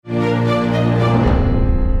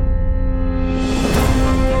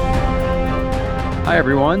Hi,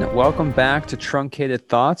 everyone. Welcome back to Truncated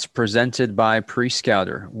Thoughts presented by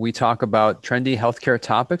Prescouter. We talk about trendy healthcare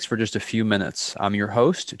topics for just a few minutes. I'm your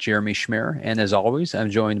host, Jeremy Schmier, and as always, I'm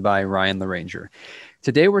joined by Ryan LaRanger.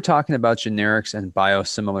 Today, we're talking about generics and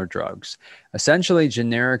biosimilar drugs. Essentially,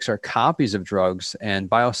 generics are copies of drugs, and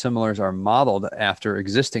biosimilars are modeled after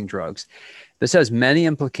existing drugs. This has many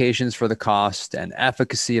implications for the cost and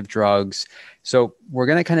efficacy of drugs. So, we're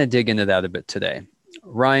going to kind of dig into that a bit today.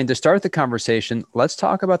 Ryan, to start the conversation, let's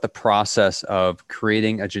talk about the process of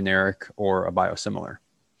creating a generic or a biosimilar.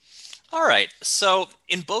 All right. So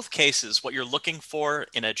in both cases, what you're looking for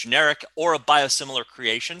in a generic or a biosimilar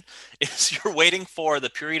creation is you're waiting for the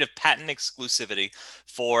period of patent exclusivity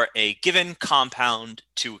for a given compound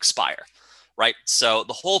to expire, right? So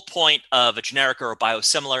the whole point of a generic or a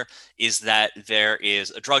biosimilar is that there is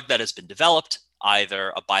a drug that has been developed,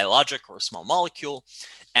 either a biologic or a small molecule,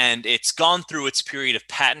 and it's gone through its period of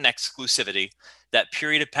patent exclusivity. That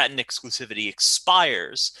period of patent exclusivity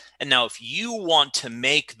expires. And now, if you want to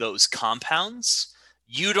make those compounds,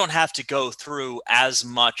 you don't have to go through as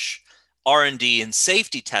much R&D and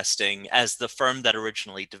safety testing as the firm that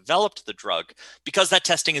originally developed the drug, because that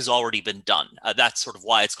testing has already been done. That's sort of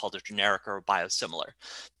why it's called a generic or a biosimilar.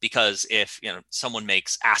 Because if someone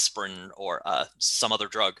makes aspirin or some other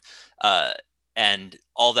drug, and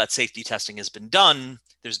all that safety testing has been done,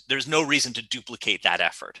 there's no reason to duplicate that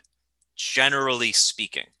effort, generally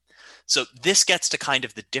speaking. So this gets to kind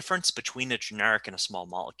of the difference between a generic and a small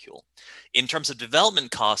molecule. In terms of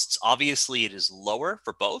development costs, obviously it is lower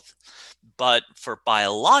for both, but for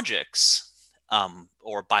biologics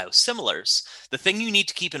or biosimilars, the thing you need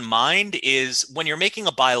to keep in mind is when you're making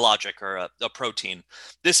a biologic or a protein,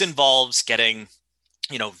 this involves getting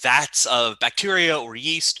vats of bacteria or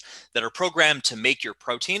yeast that are programmed to make your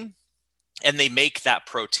protein, and they make that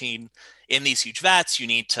protein in these huge vats. You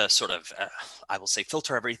need to sort of, I will say,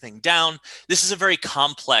 filter everything down. This is a very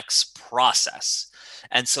complex process.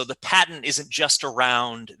 And so the patent isn't just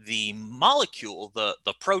around the molecule,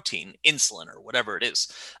 the protein, insulin, or whatever it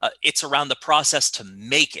is. It's around the process to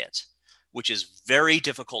make it, which is very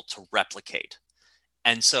difficult to replicate.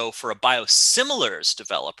 And so for a biosimilars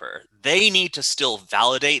developer, they need to still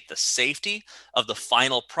validate the safety of the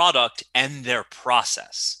final product and their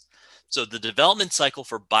process. So the development cycle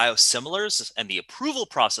for biosimilars and the approval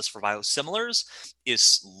process for biosimilars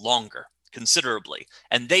is longer, considerably.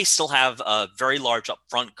 And they still have a very large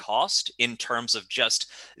upfront cost in terms of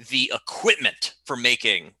just the equipment for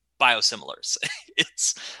making biosimilars.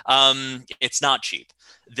 It's not cheap.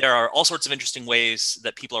 There are all sorts of interesting ways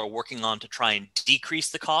that people are working on to try and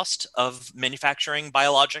decrease the cost of manufacturing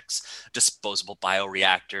biologics, disposable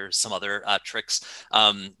bioreactors, some other tricks,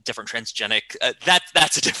 different transgenic.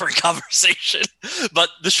 That's a different conversation. But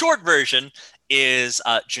the short version is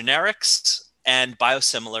generics and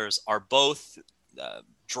biosimilars are both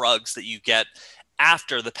drugs that you get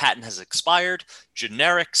after the patent has expired.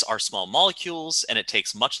 Generics are small molecules, and it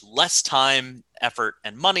takes much less time, effort,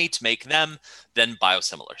 and money to make them than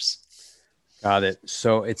biosimilars. Got it.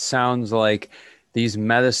 So it sounds like these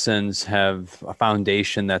medicines have a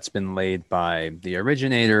foundation that's been laid by the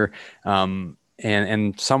originator,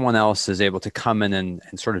 and someone else is able to come in and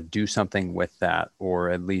sort of do something with that,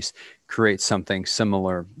 or at least create something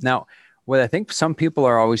similar. Now, what I think some people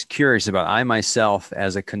are always curious about, I myself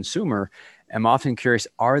as a consumer am often curious,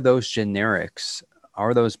 are those generics,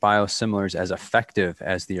 are those biosimilars as effective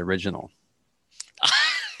as the original?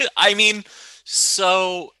 I mean,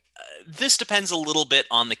 so this depends a little bit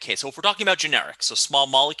on the case. So if we're talking about generics, so small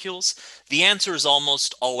molecules, the answer is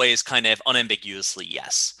almost always kind of unambiguously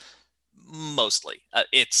yes. Mostly.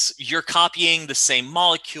 It's you're copying the same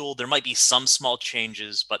molecule. There might be some small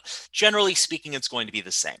changes, but generally speaking, it's going to be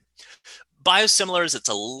the same. Biosimilars, it's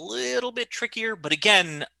a little bit trickier, but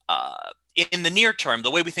again, in the near term, the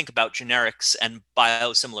way we think about generics and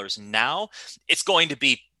biosimilars now, it's going to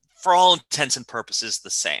be, for all intents and purposes, the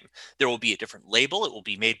same. There will be a different label. It will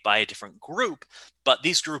be made by a different group, but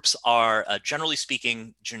these groups are, generally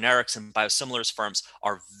speaking, generics and biosimilars firms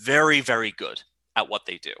are very, very good at what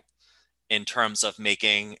they do in terms of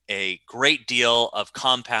making a great deal of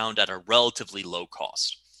compound at a relatively low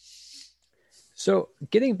cost. So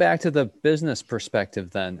getting back to the business perspective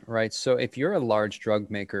then, right? So if you're a large drug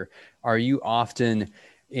maker, are you often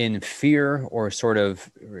in fear or sort of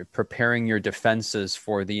preparing your defenses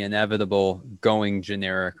for the inevitable going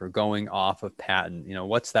generic or going off of patent?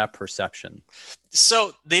 What's that perception?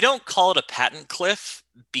 So they don't call it a patent cliff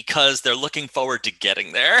because they're looking forward to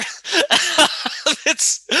getting there.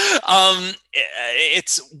 it's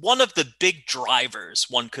it's one of the big drivers,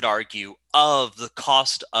 one could argue, of the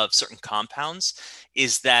cost of certain compounds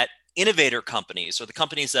is that Innovator companies, or the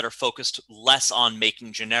companies that are focused less on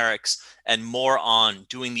making generics and more on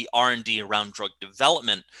doing the R&D around drug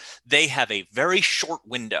development, they have a very short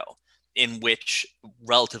window in which,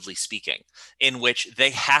 relatively speaking, in which they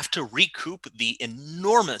have to recoup the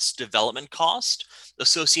enormous development cost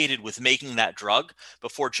associated with making that drug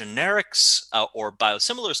before generics or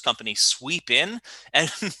biosimilars companies sweep in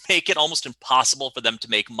and make it almost impossible for them to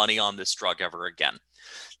make money on this drug ever again.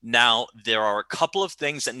 Now, there are a couple of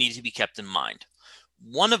things that need to be kept in mind.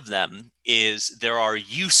 One of them is there are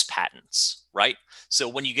use patents, right? So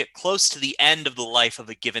when you get close to the end of the life of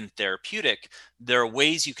a given therapeutic, there are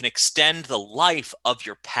ways you can extend the life of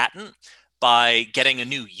your patent by getting a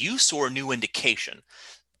new use or a new indication.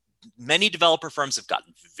 Many developer firms have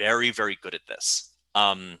gotten very, very good at this.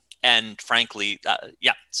 And frankly,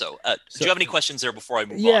 yeah. So, do you have any questions there before I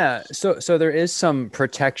move on? Yeah. So there is some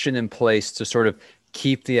protection in place to sort of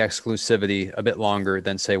keep the exclusivity a bit longer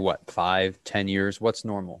than, say, what, 5-10 years? What's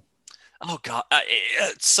normal? Oh God.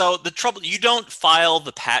 So the trouble, you don't file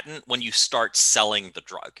the patent when you start selling the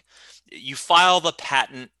drug. You file the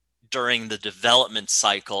patent during the development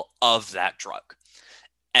cycle of that drug.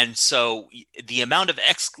 And so the amount of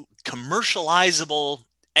commercializable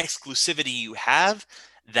exclusivity you have,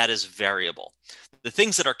 that is variable. The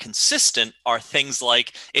things that are consistent are things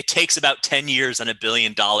like it takes about 10 years and $1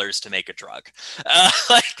 billion to make a drug.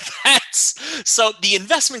 Like that's so the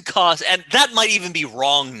investment cost, and that might even be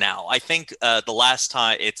wrong now. I think the last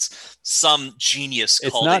time it's some genius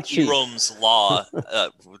called it Eroom's law.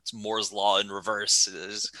 It's Moore's law in reverse.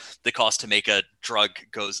 The cost to make a drug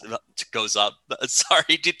goes up.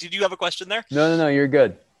 Sorry, did you have a question there? No, you're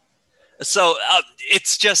good. So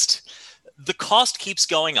it's just the cost keeps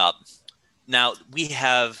going up. Now, we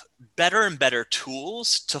have better and better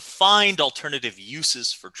tools to find alternative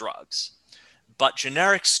uses for drugs, but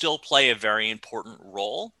generics still play a very important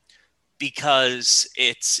role because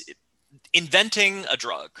it's inventing a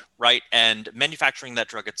drug, right? And manufacturing that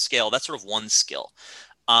drug at scale, that's sort of one skill.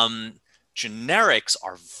 Generics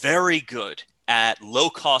are very good at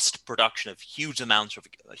low-cost production of huge amounts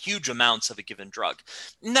of a given drug.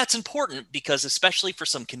 And that's important because, especially for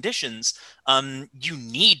some conditions, you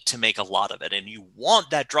need to make a lot of it, and you want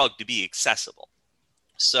that drug to be accessible.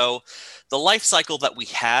 So the life cycle that we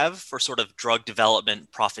have for sort of drug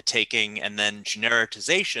development, profit-taking, and then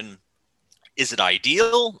genericization, is it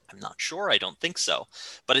ideal? I'm not sure. I don't think so.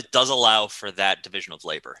 But it does allow for that division of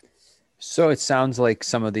labor. So it sounds like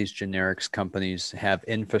some of these generics companies have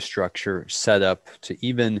infrastructure set up to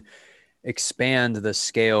even expand the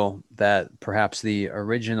scale that perhaps the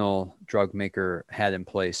original drug maker had in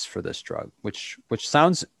place for this drug, which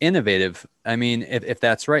sounds innovative. I mean, if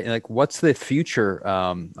that's right, like what's the future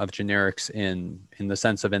of generics in the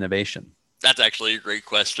sense of innovation? That's actually a great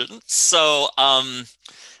question. So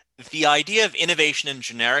the idea of innovation in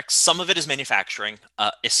generics, some of it is manufacturing,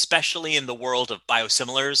 especially in the world of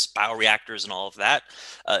biosimilars, bioreactors, and all of that.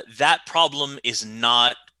 That problem is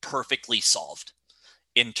not perfectly solved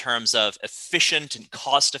in terms of efficient and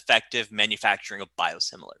cost-effective manufacturing of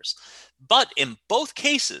biosimilars. But in both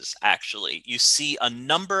cases, actually, you see a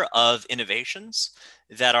number of innovations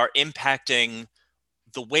that are impacting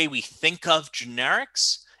the way we think of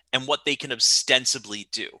generics and what they can ostensibly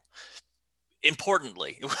do.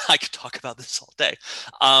 Importantly, I could talk about this all day.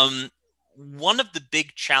 One of the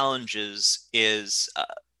big challenges is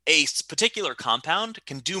a particular compound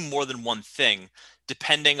can do more than one thing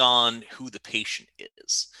depending on who the patient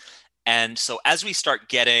is. And so as we start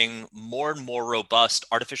getting more and more robust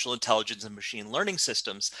artificial intelligence and machine learning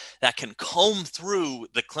systems that can comb through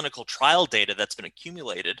the clinical trial data that's been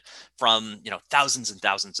accumulated from thousands and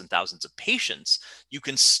thousands and thousands of patients, you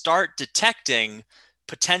can start detecting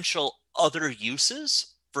potential other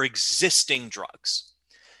uses for existing drugs.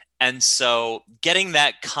 And so getting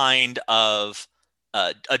that kind of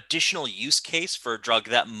additional use case for a drug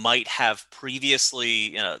that might have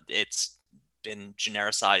previously, it's been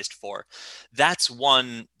genericized for, that's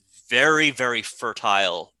one very, very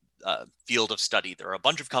fertile field of study. There are a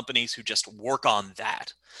bunch of companies who just work on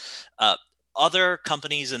that. Other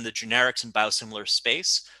companies in the generics and biosimilar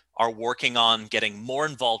space are working on getting more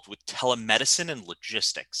involved with telemedicine and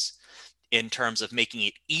logistics in terms of making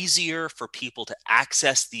it easier for people to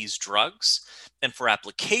access these drugs and for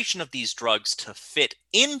application of these drugs to fit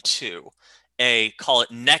into a, call it,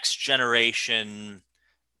 next generation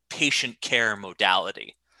patient care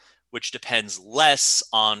modality, which depends less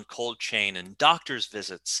on cold chain and doctor's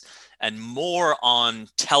visits and more on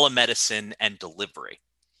telemedicine and delivery.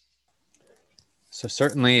 So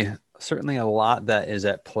certainly certainly a lot that is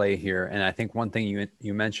at play here. And I think one thing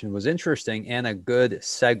you mentioned was interesting and a good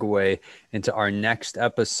segue into our next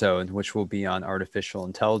episode, which will be on artificial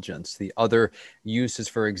intelligence, the other uses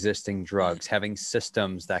for existing drugs, having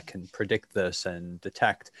systems that can predict this and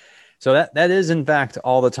detect. So that is, in fact,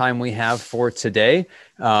 all the time we have for today.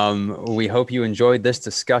 We hope you enjoyed this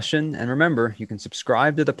discussion. And remember, you can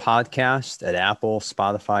subscribe to the podcast at Apple,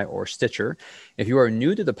 Spotify, or Stitcher. If you are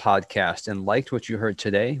new to the podcast and liked what you heard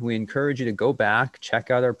today, we encourage you to go back, check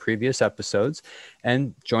out our previous episodes,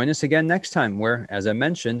 and join us again next time, where, as I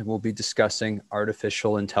mentioned, we'll be discussing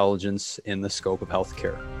artificial intelligence in the scope of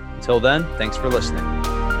healthcare. Until then, thanks for listening.